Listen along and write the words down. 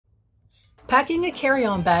Packing a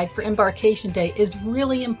carry-on bag for embarkation day is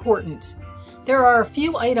really important. There are a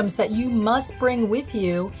few items that you must bring with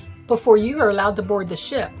you before you are allowed to board the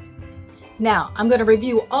ship. Now, I'm going to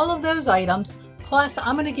review all of those items, plus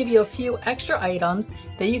I'm going to give you a few extra items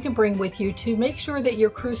that you can bring with you to make sure that your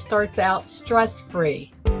cruise starts out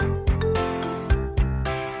stress-free.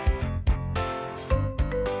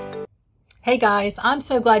 Hey guys, I'm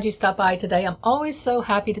so glad you stopped by today. I'm always so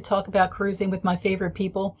happy to talk about cruising with my favorite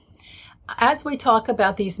people. As we talk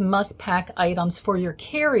about these must-pack items for your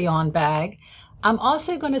carry-on bag, I'm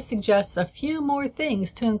also going to suggest a few more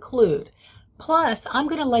things to include. Plus, I'm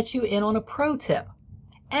going to let you in on a pro tip.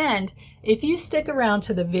 And if you stick around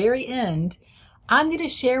to the very end, I'm going to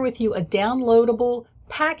share with you a downloadable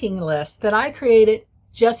packing list that I created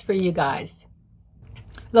just for you guys.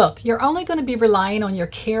 Look, you're only going to be relying on your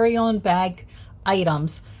carry-on bag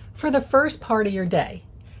items for the first part of your day.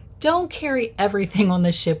 Don't carry everything on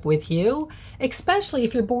the ship with you, especially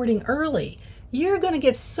if you're boarding early. You're going to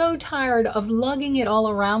get so tired of lugging it all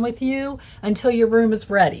around with you until your room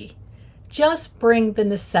is ready. Just bring the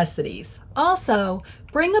necessities. Also,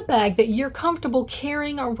 bring a bag that you're comfortable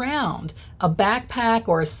carrying around, a backpack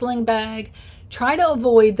or a sling bag. Try to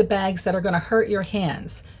avoid the bags that are going to hurt your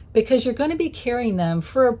hands because you're going to be carrying them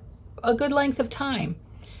for a good length of time.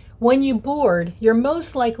 When you board, you're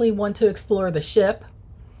most likely want to explore the ship,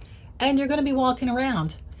 and you're going to be walking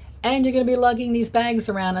around, and you're going to be lugging these bags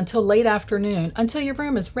around until late afternoon, until your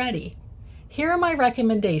room is ready. Here are my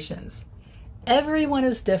recommendations. Everyone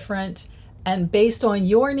is different, and based on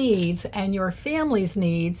your needs and your family's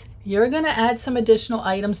needs, you're going to add some additional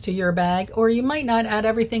items to your bag, or you might not add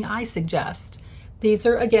everything I suggest. These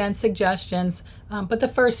are, again, suggestions, but the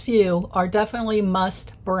first few are definitely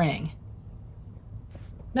must bring.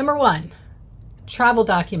 Number 1, travel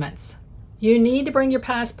documents. You need to bring your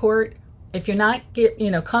passport. If you're not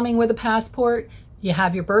coming with a passport, you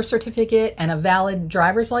have your birth certificate and a valid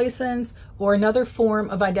driver's license or another form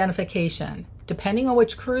of identification. Depending on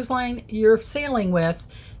which cruise line you're sailing with,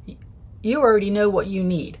 you already know what you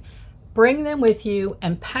need. Bring them with you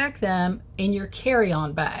and pack them in your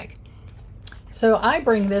carry-on bag. So I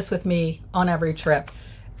bring this with me on every trip,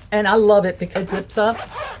 and I love it because it zips up.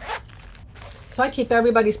 So I keep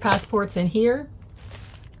everybody's passports in here.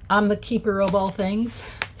 I'm the keeper of all things,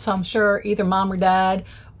 so I'm sure either mom or dad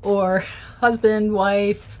or husband,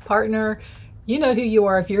 wife, partner, you know who you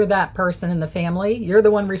are if you're that person in the family. You're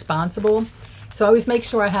the one responsible. So I always make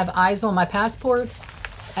sure I have eyes on my passports,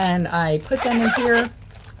 and I put them in here.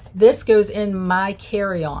 This goes in my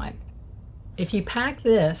carry-on. If you pack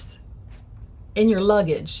this in your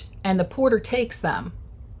luggage and the porter takes them,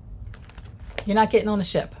 you're not getting on the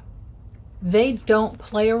ship. They don't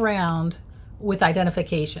play around with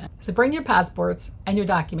identification. So bring your passports and your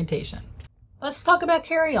documentation. Let's talk about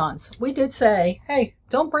carry-ons. We did say, hey,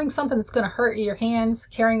 don't bring something that's going to hurt your hands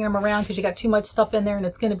carrying them around because you got too much stuff in there and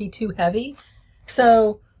it's going to be too heavy.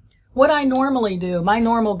 So what I normally do, my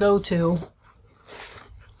normal go-to,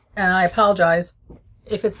 and I apologize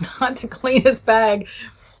if it's not the cleanest bag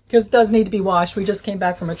because it does need to be washed. We just came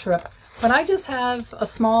back from a trip. But I just have a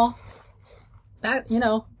small,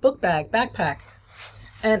 book bag, backpack.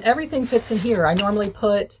 And everything fits in here. I normally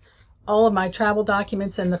put all of my travel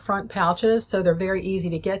documents in the front pouches so they're very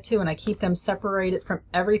easy to get to, and I keep them separated from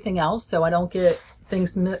everything else so I don't get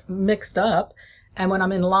things mixed up. And when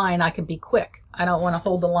I'm in line, I can be quick. I don't want to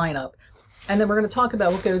hold the line up. And then we're going to talk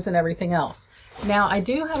about what goes in everything else. Now, I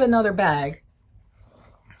do have another bag.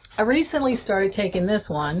 I recently started taking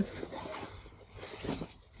this one,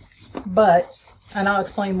 and I'll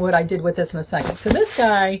explain what I did with this in a second. So this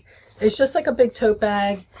guy is just like a big tote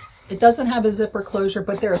bag. It doesn't have a zipper closure,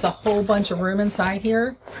 but there's a whole bunch of room inside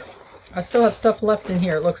here. I still have stuff left in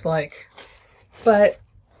here, it looks like. But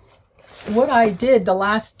what I did the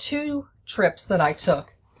last 2 trips that I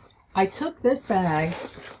took this bag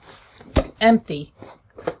empty.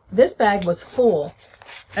 This bag was full,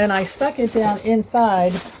 and I stuck it down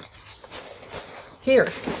inside here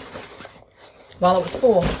while it was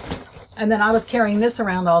full. And then I was carrying this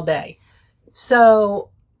around all day. So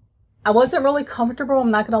I wasn't really comfortable, I'm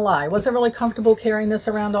not going to lie. I wasn't really comfortable carrying this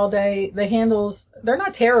around all day. The handles, they're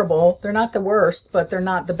not terrible. They're not the worst, but they're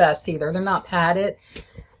not the best either. They're not padded.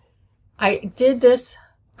 I did this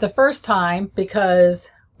the first time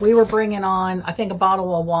because we were bringing on, I think, a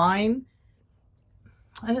bottle of wine.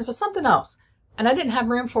 And it was something else. And I didn't have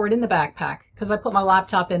room for it in the backpack because I put my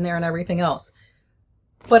laptop in there and everything else.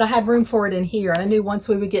 But I had room for it in here. And I knew once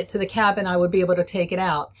we would get to the cabin, I would be able to take it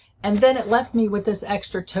out. And then it left me with this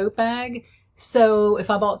extra tote bag. So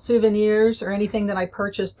if I bought souvenirs or anything that I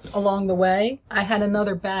purchased along the way, I had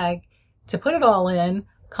another bag to put it all in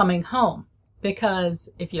coming home. because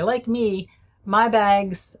if you're like me, my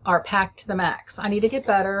bags are packed to the max. I need to get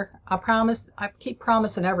better. I promise. I keep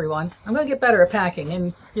promising everyone I'm going to get better at packing,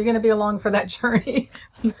 and you're going to be along for that journey.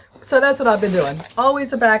 So that's what I've been doing.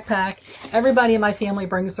 Always a backpack. Everybody in my family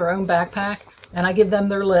brings their own backpack, and I give them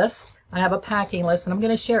their list. I have a packing list, and I'm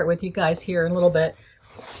going to share it with you guys here in a little bit.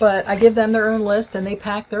 But I give them their own list, and they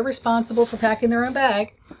pack. They're responsible for packing their own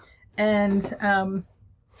bag. And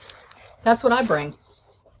that's what I bring.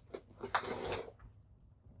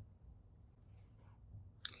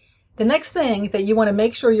 The next thing that you want to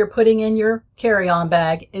make sure you're putting in your carry-on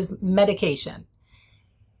bag is medication.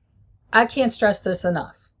 I can't stress this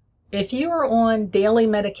enough. If you are on daily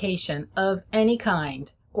medication of any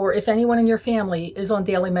kind, or if anyone in your family is on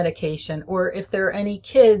daily medication, or if there are any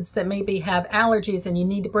kids that maybe have allergies and you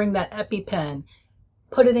need to bring that EpiPen,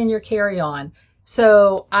 put it in your carry-on.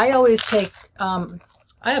 So I always take, I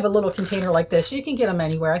have a little container like this. You can get them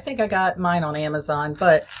anywhere. I think I got mine on Amazon,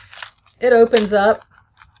 but it opens up.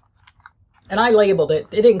 And I labeled it.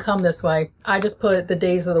 It didn't come this way. I just put the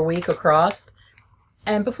days of the week across.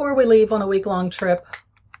 And before we leave on a week-long trip,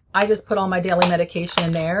 I just put all my daily medication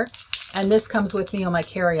in there. And this comes with me on my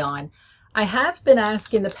carry-on. I have been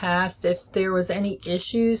asked in the past if there was any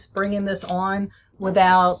issues bringing this on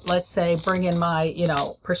without, let's say, bringing my,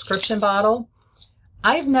 prescription bottle.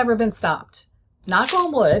 I've never been stopped. Knock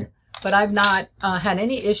on wood, but I've not had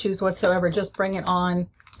any issues whatsoever just bringing on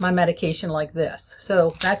my medication like this.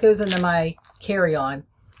 So that goes into my carry-on.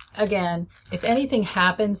 Again, if anything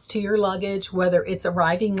happens to your luggage, whether it's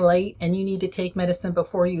arriving late and you need to take medicine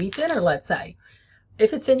before you eat dinner, let's say,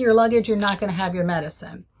 if it's in your luggage, you're not going to have your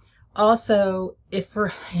medicine. Also, if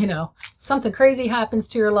something crazy happens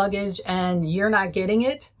to your luggage and you're not getting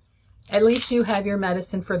it, at least you have your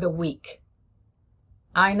medicine for the week.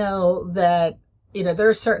 I know that, there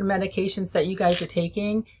are certain medications that you guys are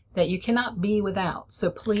taking that you cannot be without.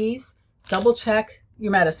 So please double check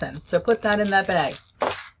your medicine. So put that in that bag.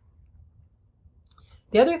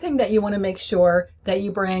 The other thing that you want to make sure that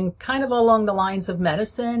you bring kind of along the lines of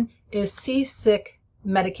medicine is seasick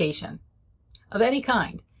medication of any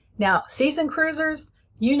kind. Now, seasoned cruisers,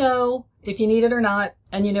 you know if you need it or not,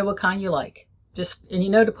 and you know what kind you like. And you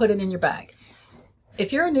know to put it in your bag.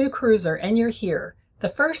 If you're a new cruiser and you're here, the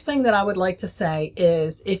first thing that I would like to say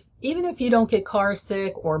is even if you don't get car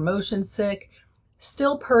sick or motion sick,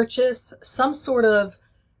 still purchase some sort of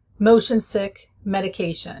motion sick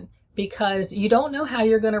medication, because you don't know how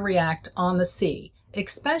you're going to react on the sea,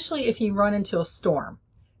 especially if you run into a storm,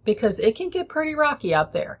 because it can get pretty rocky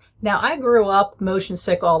out there. Now, I grew up motion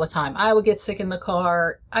sick all the time. I would get sick in the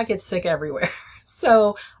car. I get sick everywhere.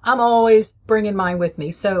 So I'm always bringing mine with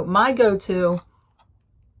me. So my go-to,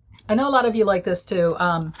 I know a lot of you like this too.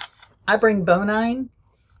 I bring Bonine.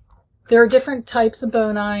 There are different types of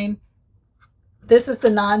Bonine. This is the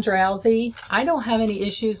non-drowsy. I don't have any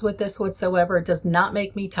issues with this whatsoever. It does not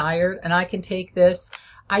make me tired, and I can take this.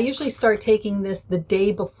 I usually start taking this the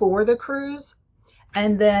day before the cruise,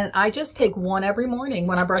 and then I just take one every morning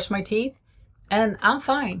when I brush my teeth, and I'm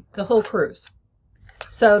fine the whole cruise.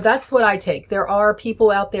 So that's what I take. There are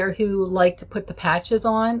people out there who like to put the patches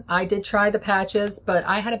on. I did try the patches, but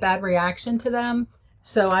I had a bad reaction to them.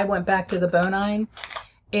 So I went back to the Bonine.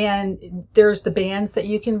 And there's the bands that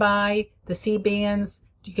you can buy, the sea bands.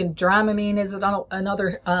 You can, Dramamine is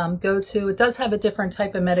another go-to. It does have a different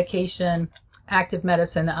type of medication, active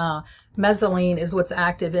medicine. Mesaline is what's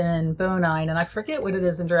active in Bonine, and I forget what it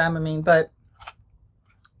is in Dramamine, but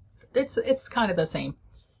it's kind of the same.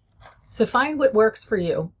 So find what works for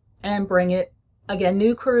you and bring it. Again,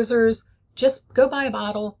 new cruisers, just go buy a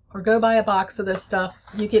bottle or go buy a box of this stuff.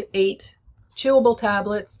 You get 8 chewable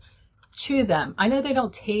tablets. Chew them. I know they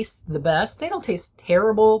don't taste the best. They don't taste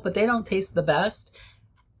terrible, but they don't taste the best.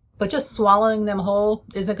 But just swallowing them whole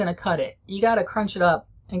isn't going to cut it. You got to crunch it up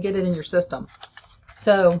and get it in your system.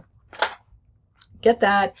 So get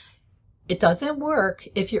that. It doesn't work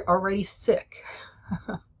if you're already sick.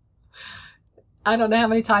 I don't know how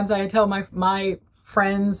many times I tell my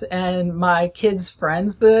friends and my kids'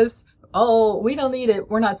 friends this. Oh, we don't need it.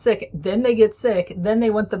 We're not sick. Then they get sick. Then they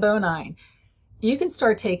want the Bonine. You can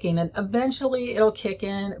start taking it. Eventually it'll kick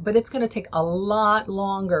in, but it's going to take a lot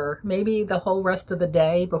longer, maybe the whole rest of the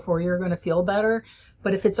day before you're going to feel better.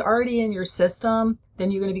 But if it's already in your system, then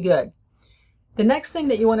you're going to be good. The next thing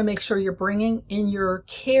that you want to make sure you're bringing in your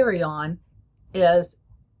carry-on is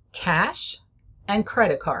cash and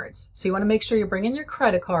credit cards. So you want to make sure you bring in your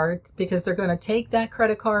credit card, because they're going to take that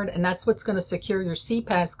credit card and that's what's going to secure your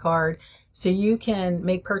SeaPass card so you can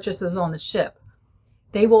make purchases on the ship.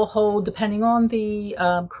 They will hold, depending on the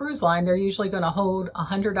cruise line, they're usually going to hold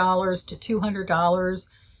 $100 to $200.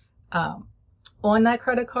 on that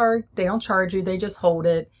credit card. They don't charge you, they just hold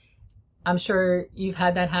it. I'm sure you've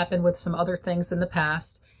had that happen with some other things in the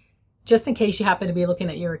past. Just in case you happen to be looking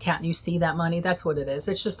at your account and you see that money, that's what it is.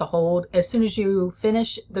 It's just a hold. As soon as you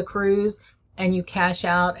finish the cruise and you cash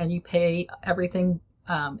out and you pay everything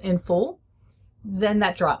in full, then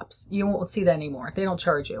that drops. You won't see that anymore. They don't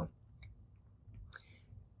charge you.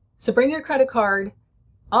 So bring your credit card.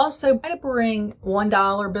 Also, try to bring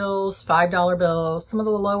 $1 bills, $5 bills, some of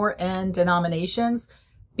the lower end denominations,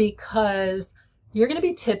 because you're going to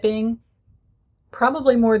be tipping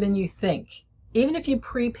probably more than you think, even if you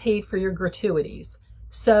prepaid for your gratuities.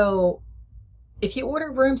 So if you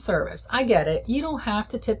order room service, I get it. You don't have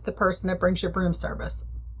to tip the person that brings your room service.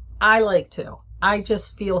 I like to. I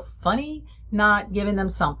just feel funny not giving them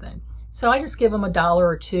something. So I just give them $1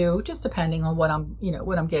 or $2, just depending on what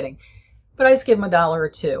I'm getting. But I just give them $1 or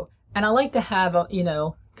 $2. And I like to have a,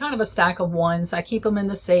 kind of a stack of ones. I keep them in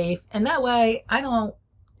the safe. And that way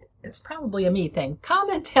it's probably a me thing.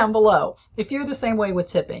 Comment down below if you're the same way with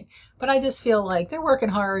tipping. But I just feel like they're working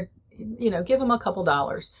hard, give them a couple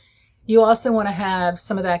dollars. You also want to have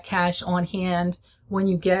some of that cash on hand when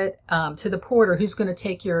you get to the porter who's going to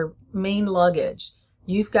take your main luggage.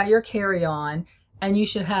 You've got your carry-on, and you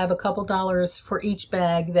should have a couple dollars for each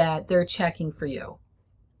bag that they're checking for you.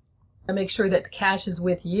 And make sure that the cash is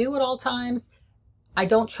with you at all times. I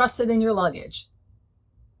don't trust it in your luggage.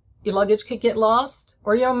 Your luggage could get lost,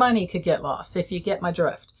 or your money could get lost, if you get my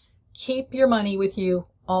drift. Keep your money with you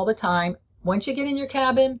all the time. Once you get in your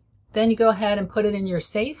cabin, then you go ahead and put it in your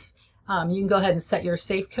safe. You can go ahead and set your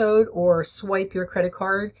safe code or swipe your credit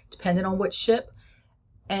card, depending on which ship,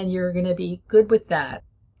 and you're going to be good with that.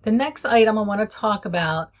 The next item I want to talk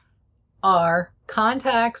about are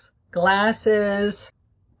contacts, glasses,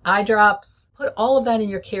 eye drops. Put all of that in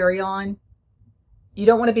your carry-on. You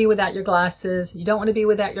don't want to be without your glasses. You don't want to be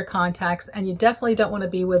without your contacts, and you definitely don't want to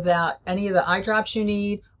be without any of the eye drops you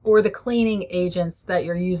need or the cleaning agents that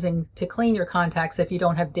you're using to clean your contacts if you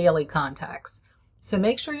don't have daily contacts. So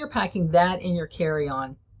make sure you're packing that in your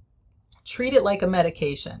carry-on. Treat it like a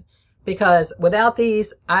medication, because without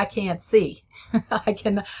these, I can't see.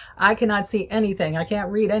 I cannot see anything. I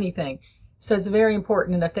can't read anything. So it's very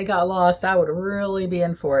important. And if they got lost, I would really be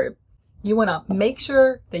in for it. You want to make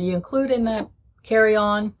sure that you include in that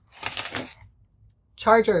carry-on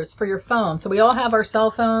chargers for your phone. So we all have our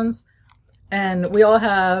cell phones, and we all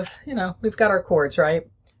have, we've got our cords, right?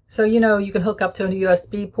 So, you can hook up to a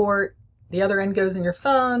USB port. The other end goes in your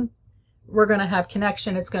phone. We're going to have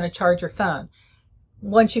connection. It's going to charge your phone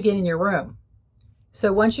once you get in your room.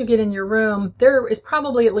 So once you get in your room, there is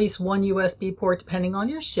probably at least one USB port depending on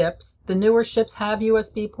your ships. The newer ships have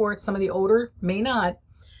USB ports. Some of the older may not.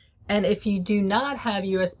 And if you do not have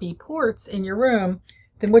USB ports in your room,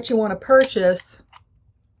 then what you want to purchase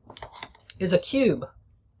is a cube.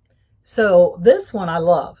 So this one I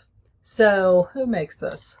love. So who makes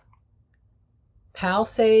this?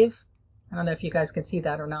 PalSave. I don't know if you guys can see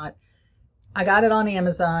that or not. I got it on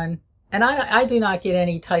Amazon, and I do not get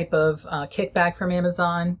any type of kickback from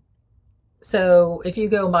Amazon. So if you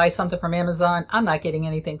go buy something from Amazon, I'm not getting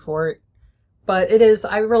anything for it. But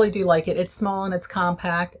I really do like it. It's small and it's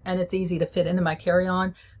compact and it's easy to fit into my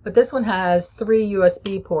carry-on. But this one has 3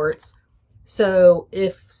 USB ports. So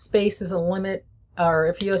if space is a limit, or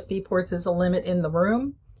if USB ports is a limit in the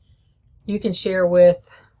room, you can share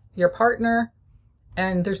with your partner,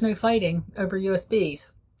 and there's no fighting over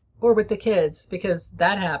USBs or with the kids, because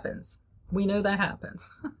that happens. We know that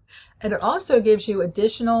happens. And it also gives you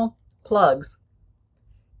additional plugs.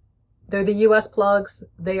 They're the US plugs.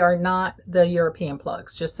 They are not the European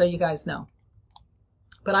plugs, just so you guys know.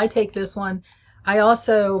 But I take this one. I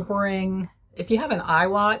also bring, if you have an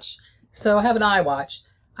iWatch, so I have an iWatch.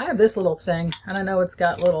 I have this little thing, and I know it's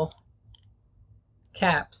got little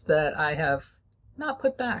caps that I have not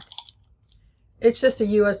put back. It's just a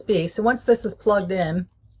USB. So once this is plugged in,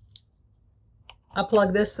 I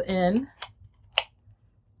plug this in.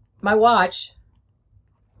 My watch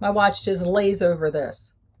just lays over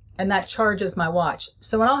this, and that charges my watch.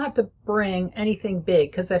 So I don't have to bring anything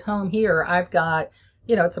big, because at home here I've got,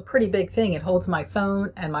 it's a pretty big thing. It holds my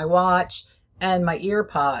phone and my watch and my ear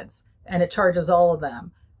pods, and it charges all of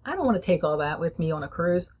them. I don't want to take all that with me on a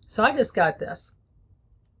cruise, so I just got this.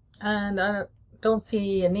 And I don't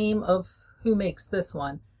see a name of who makes this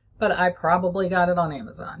one, but I probably got it on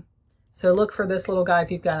Amazon. So look for this little guy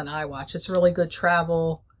if you've got an iWatch. It's really good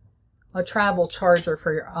a travel charger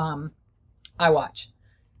for your iWatch.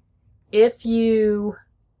 If you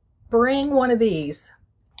bring one of these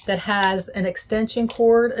that has an extension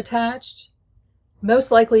cord attached,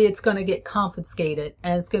 most likely it's going to get confiscated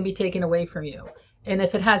and it's going to be taken away from you. And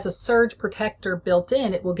if it has a surge protector built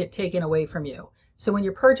in, it will get taken away from you. So when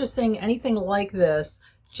you're purchasing anything like this,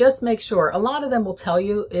 just make sure. A lot of them will tell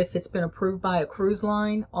you if it's been approved by a cruise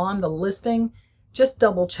line on the listing. Just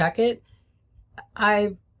double check it.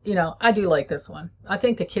 I do like this one. I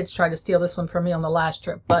think the kids tried to steal this one from me on the last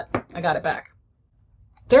trip, but I got it back.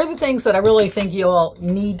 They're the things that I really think you all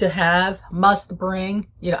need to have, must bring.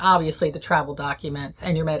 Obviously the travel documents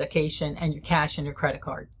and your medication and your cash and your credit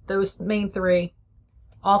card. Those main three,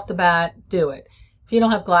 off the bat, do it. If you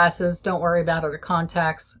don't have glasses, don't worry about it, or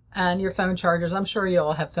contacts, and your phone chargers. I'm sure you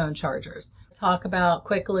all have phone chargers. Talk about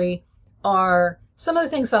quickly are some of the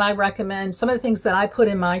things that I recommend, some of the things that I put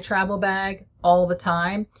in my travel bag all the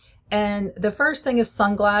time. And the first thing is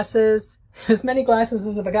sunglasses. As many glasses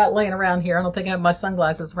as I got laying around here. I don't think I have my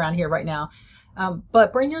sunglasses around here right now.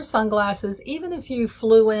 But bring your sunglasses, even if you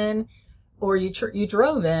flew in or you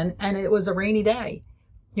drove in and it was a rainy day.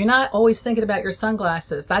 You're not always thinking about your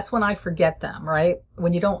sunglasses. That's when I forget them, right?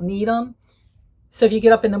 When you don't need them. So if you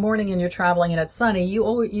get up in the morning and you're traveling and it's sunny, you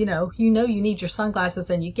know you need your sunglasses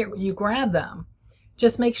and you grab them.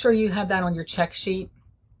 Just make sure you have that on your check sheet.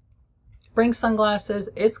 Bring sunglasses.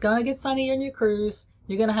 It's going to get sunny on your cruise.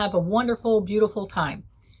 You're going to have a wonderful, beautiful time.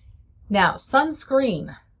 Now,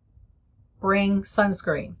 sunscreen. Bring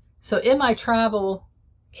sunscreen. So in my travel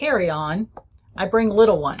carry-on, I bring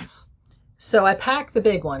little ones. So I pack the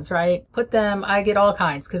big ones, right? Put them, I get all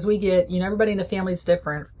kinds because we get, everybody in the family is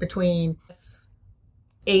different, between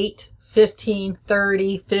 8, 15,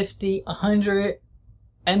 30, 50, 100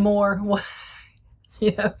 and more.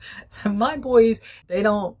 My boys, they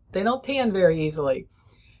don't tan very easily.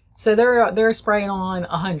 So they're spraying on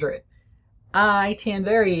 100. I tan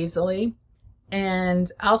very easily, and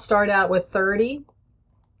I'll start out with 30.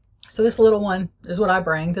 So this little one is what I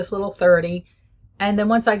bring, this little 30. And then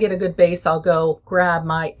once I get a good base, I'll go grab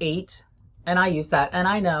my 8, and I use that. And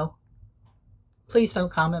I know, please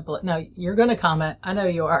don't comment, but no, you're going to comment. I know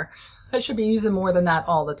you are. I should be using more than that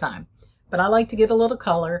all the time. But I like to get a little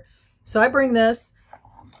color. So I bring this.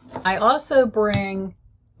 I also bring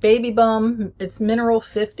Baby Bum. It's Mineral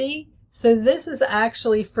 50. So this is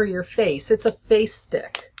actually for your face. It's a face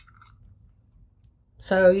stick.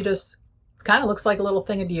 So it kind of looks like a little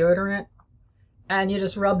thing of deodorant. And you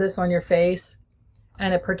just rub this on your face.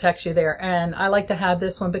 And it protects you there. And I like to have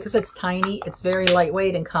this one because it's tiny. It's very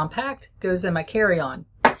lightweight and compact. Goes in my carry-on.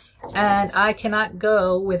 And I cannot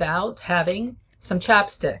go without having some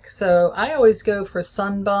chapstick. So I always go for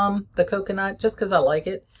Sun Bum, the coconut, just because I like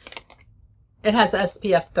it. It has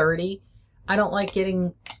SPF 30. I don't like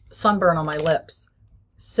getting sunburn on my lips.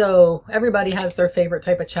 So everybody has their favorite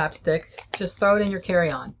type of chapstick. Just throw it in your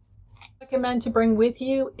carry-on. Recommend to bring with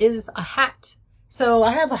you is a hat. So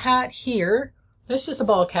I have a hat here. It's just a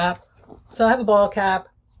ball cap. So I have a ball cap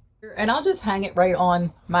and I'll just hang it right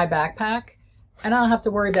on my backpack and I don't have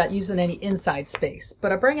to worry about using any inside space.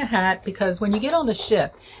 But I bring a hat because when you get on the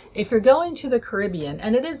ship, if you're going to the Caribbean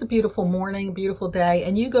and it is a beautiful morning, beautiful day,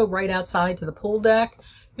 and you go right outside to the pool deck,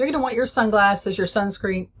 you're going to want your sunglasses, your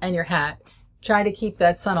sunscreen, and your hat. Try to keep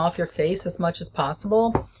that sun off your face as much as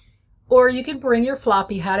possible. Or you could bring your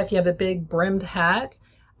floppy hat if you have a big brimmed hat.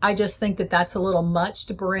 I just think that that's a little much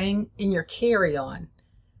to bring in your carry-on.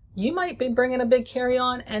 You might be bringing a big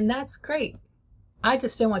carry-on, and that's great. I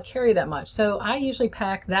just don't want to carry that much. So I usually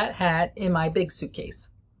pack that hat in my big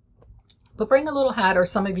suitcase. But bring a little hat, or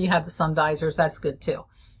some of you have the sun visors. That's good too.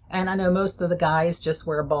 And I know most of the guys just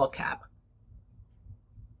wear a ball cap.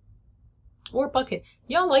 Or bucket.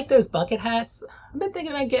 Y'all like those bucket hats? I've been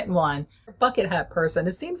thinking about getting one. Bucket hat person.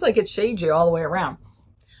 It seems like it shades you all the way around.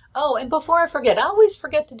 Oh, and before I forget, I always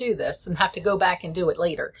forget to do this and have to go back and do it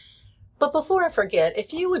later. But before I forget,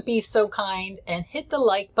 if you would be so kind and hit the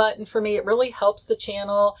like button for me, it really helps the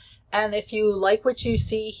channel. And if you like what you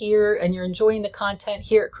see here and you're enjoying the content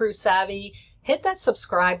here at Cruise Savvy, hit that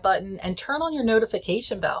subscribe button and turn on your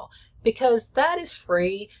notification bell because that is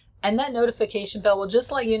free. And that notification bell will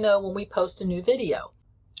just let you know when we post a new video.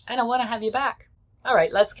 And I want to have you back. All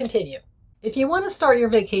right, let's continue. If you want to start your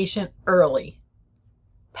vacation early,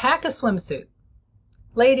 pack a swimsuit.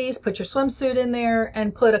 Ladies, put your swimsuit in there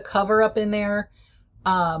and put a cover up in there.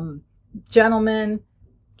 Gentlemen,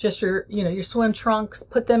 just your swim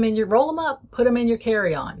trunks, roll them up, put them in your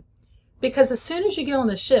carry-on. Because as soon as you get on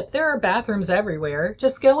the ship, there are bathrooms everywhere.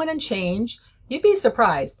 Just go in and change. You'd be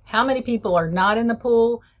surprised how many people are not in the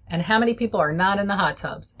pool and how many people are not in the hot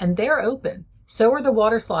tubs. And they're open. So are the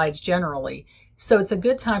water slides generally. So it's a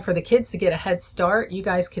good time for the kids to get a head start. You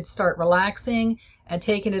guys could start relaxing and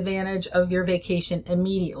taking advantage of your vacation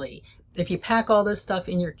immediately if you pack all this stuff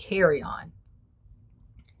in your carry-on.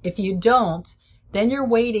 If you don't, Then you're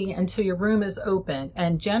waiting until your room is open.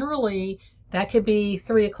 And generally that could be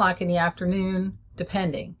 3 o'clock in the afternoon,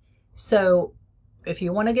 depending. So if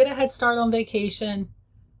you want to get a head start on vacation,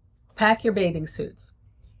 pack your bathing suits.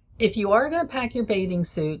 If you are going to pack your bathing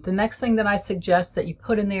suit, the next thing that I suggest that you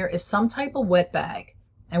put in there is some type of wet bag.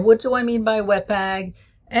 And what do I mean by wet bag?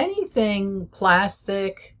 Anything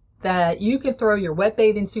plastic that you can throw your wet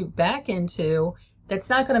bathing suit back into that's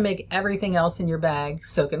not going to make everything else in your bag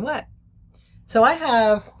soaking wet. So I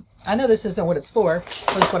know this isn't what it's for,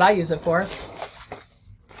 but it's what I use it for.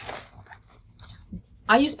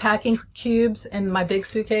 I use packing cubes in my big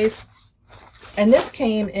suitcase, and this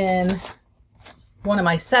came in one of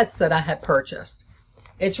my sets that I had purchased.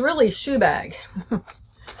 It's really a shoe bag.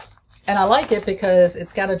 And I like it because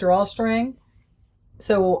it's got a drawstring.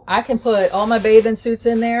 So I can put all my bathing suits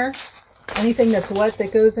in there, anything that's wet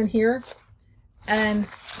that goes in here, and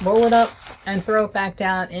roll it up and throw it back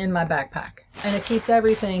down in my backpack. And it keeps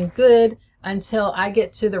everything good until I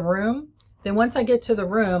get to the room. Then once I get to the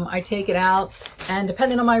room, I take it out, and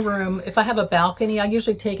depending on my room, if I have a balcony, I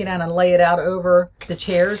usually take it out and lay it out over the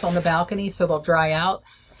chairs on the balcony so they'll dry out.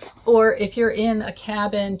 Or if you're in a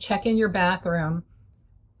cabin, check in your bathroom.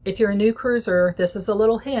 If you're a new cruiser, this is a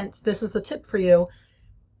little hint, this is a tip for you.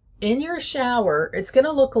 In your shower, it's going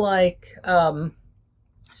to look like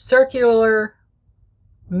circular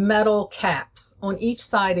metal caps on each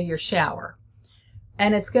side of your shower.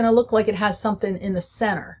 And it's going to look like it has something in the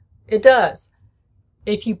center. It does.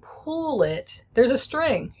 If you pull it, there's a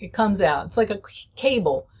string. It comes out. It's like a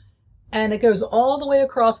cable. And it goes all the way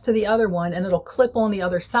across to the other one, and it'll clip on the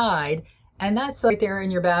other side. And that's right there in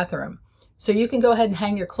your bathroom. So you can go ahead and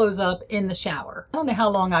hang your clothes up in the shower. I don't know how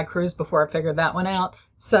long I cruised before I figured that one out.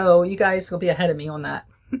 So you guys will be ahead of me on that.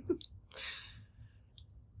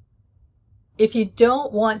 If you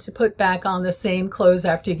don't want to put back on the same clothes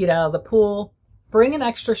after you get out of the pool, bring an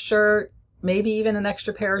extra shirt, maybe even an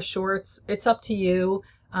extra pair of shorts. It's up to you.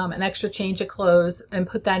 An extra change of clothes, and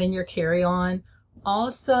put that in your carry-on.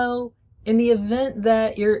 Also, in the event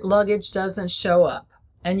that your luggage doesn't show up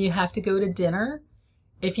and you have to go to dinner,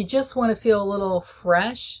 if you just want to feel a little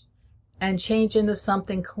fresh and change into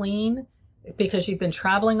something clean because you've been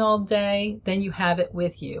traveling all day, then you have it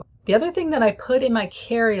with you. The other thing that I put in my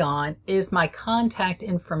carry-on is my contact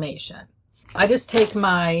information. I just take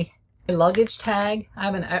my luggage tag. I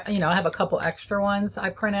have a couple extra ones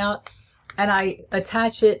I print out, and I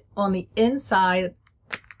attach it on the inside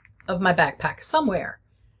of my backpack somewhere.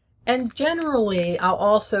 And generally, I'll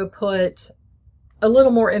also put a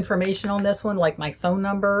little more information on this one, like my phone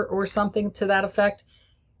number or something to that effect.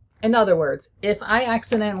 In other words, if I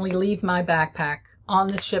accidentally leave my backpack on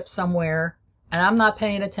the ship somewhere and I'm not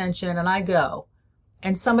paying attention and I go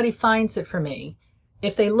and somebody finds it for me,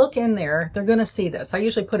 if they look in there, they're going to see this. I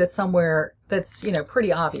usually put it somewhere that's,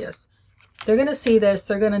 pretty obvious. They're going to see this.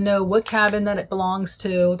 They're going to know what cabin that it belongs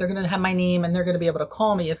to. They're going to have my name, and they're going to be able to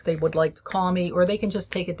call me if they would like to call me, or they can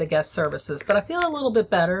just take it to guest services. But I feel a little bit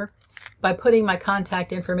better by putting my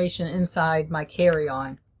contact information inside my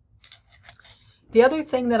carry-on. The other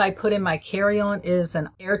thing that I put in my carry-on is an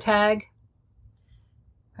air tag.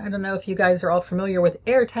 I don't know if you guys are all familiar with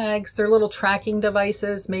air tags. They're little tracking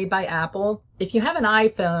devices made by Apple. If you have an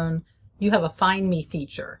iPhone, you have a Find Me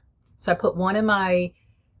feature. So I put one in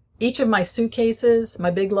each of my suitcases,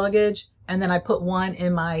 my big luggage, and then I put one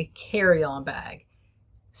in my carry-on bag.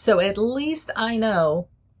 So at least I know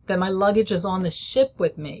that my luggage is on the ship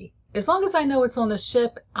with me. As long as I know it's on the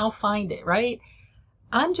ship, I'll find it, right?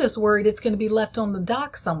 I'm just worried it's going to be left on the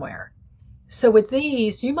dock somewhere. So with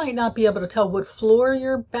these, you might not be able to tell what floor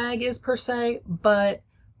your bag is per se, but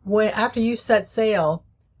after you set sail,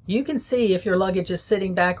 you can see if your luggage is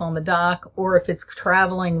sitting back on the dock or if it's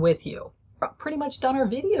traveling with you. Pretty much done our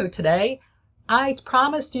video today. I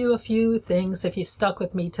promised you a few things if you stuck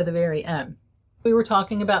with me to the very end. We were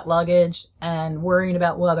talking about luggage and worrying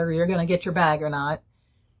about whether you're going to get your bag or not.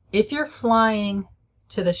 If you're flying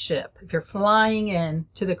to the ship, if you're flying in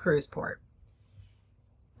to the cruise port,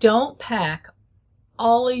 don't pack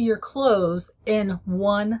all of your clothes in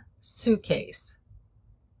one suitcase.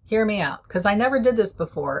 Hear me out, because I never did this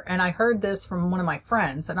before, and I heard this from one of my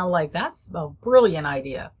friends, and I'm like, that's a brilliant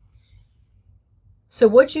idea. So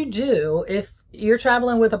what you do, if you're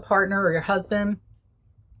traveling with a partner or your husband,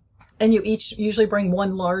 and you each usually bring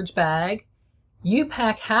one large bag, you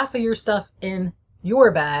pack half of your stuff in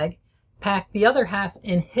your bag, pack the other half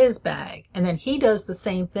in his bag, and then he does the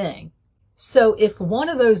same thing. So if one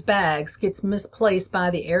of those bags gets misplaced by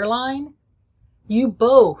the airline, you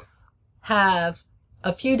both have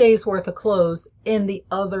a few days worth of clothes in the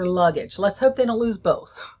other luggage. Let's hope they don't lose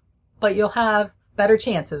both, but you'll have better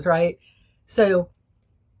chances, right? So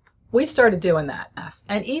we started doing that.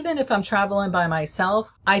 And even if I'm traveling by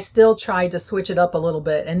myself, I still try to switch it up a little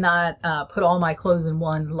bit and not put all my clothes in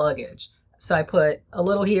one luggage. So I put a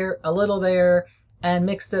little here, a little there, and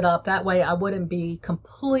mixed it up. That way I wouldn't be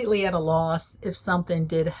completely at a loss if something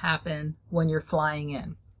did happen when you're flying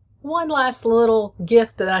in. One last little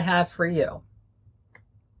gift that I have for you.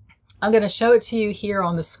 I'm going to show it to you here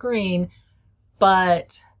on the screen,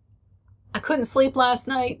 but I couldn't sleep last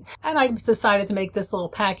night and I decided to make this little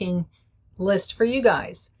packing list for you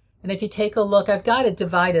guys. And if you take a look, I've got it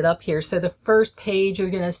divided up here. So the first page, you're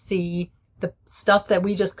going to see the stuff that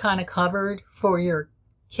we just kind of covered for your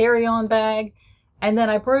carry-on bag. And then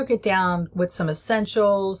I broke it down with some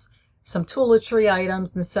essentials, some toiletry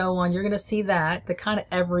items, and so on. You're going to see that, the kind of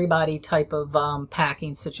everybody type of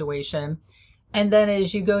packing situation. And then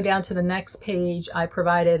as you go down to the next page, I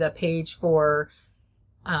provided a page for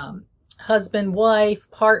husband,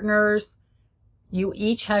 wife, partners. You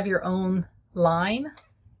each have your own line,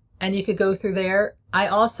 and you could go through there. I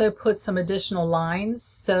also put some additional lines.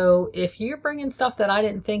 So if you're bringing stuff that I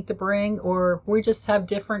didn't think to bring, or we just have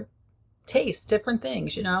different tastes, different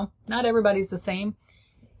things, you know, not everybody's the same,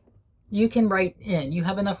 you can write in. You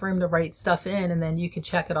have enough room to write stuff in, and then you can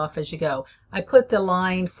check it off as you go. I put the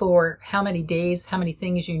line for how many days, how many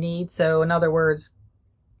things you need. So in other words,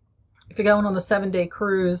 if you're going on a 7-day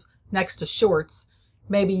cruise, next to shorts,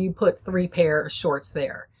 maybe you put 3 pair of shorts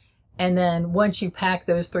there. And then once you pack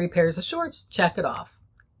those 3 pairs of shorts, check it off.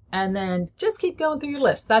 And then just keep going through your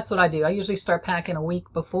list. That's what I do. I usually start packing a week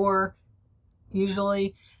before,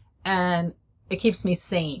 usually, and it keeps me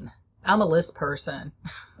sane. I'm a list person.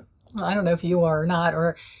 I don't know if you are or not,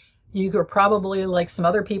 or you are probably like some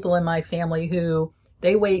other people in my family who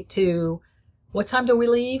they wait to, what time do we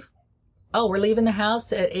leave? Oh, we're leaving the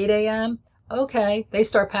house at 8 a.m. Okay. They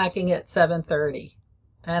start packing at 7:30,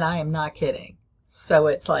 and I am not kidding. So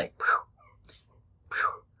it's like, whew,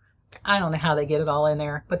 whew. I don't know how they get it all in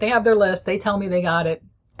there, but they have their list. They tell me they got it.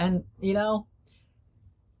 And you know,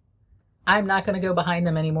 I'm not going to go behind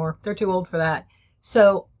them anymore. They're too old for that.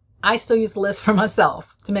 So I still use the list for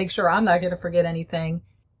myself to make sure I'm not going to forget anything.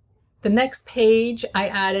 The next page I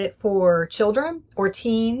added for children or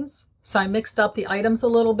teens. So I mixed up the items a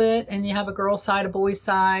little bit, and you have a girl side, a boy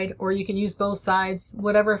side, or you can use both sides,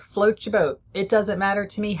 whatever floats your boat. It doesn't matter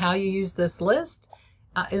to me how you use this list,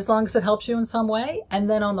 as long as it helps you in some way. And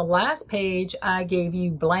then on the last page, I gave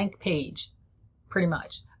you blank page, pretty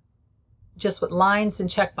much, just with lines and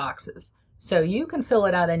check boxes. So you can fill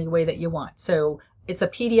it out any way that you want. So it's a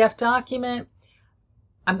PDF document.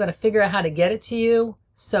 I'm going to figure out how to get it to you.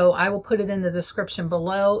 So I will put it in the description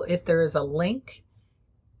below if there is a link.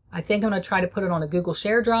 I think I'm going to try to put it on a Google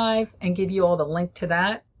Share Drive and give you all the link to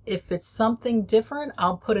that. If it's something different,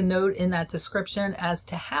 I'll put a note in that description as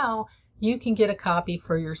to how you can get a copy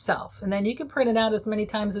for yourself. And then you can print it out as many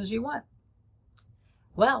times as you want.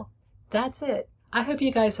 Well, that's it. I hope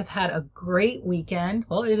you guys have had a great weekend.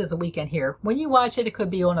 Well, it is a weekend here. When you watch it, it could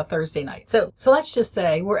be on a Thursday night. So let's just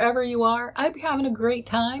say, wherever you are, I hope you're having a great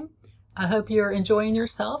time. I hope you're enjoying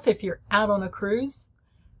yourself. If you're out on a cruise,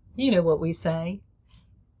 you know what we say.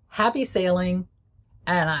 Happy sailing,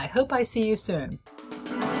 and I hope I see you soon.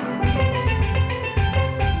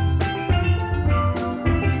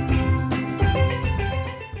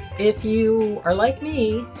 If you are like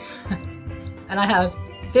me, and I have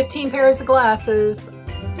 15 pairs of glasses,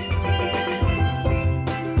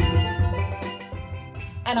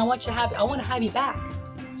 and I want to have you back.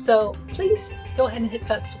 So please go ahead and hit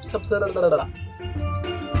that subscribe.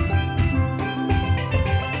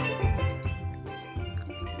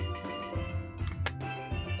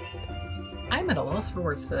 I'm at a loss for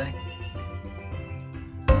words today.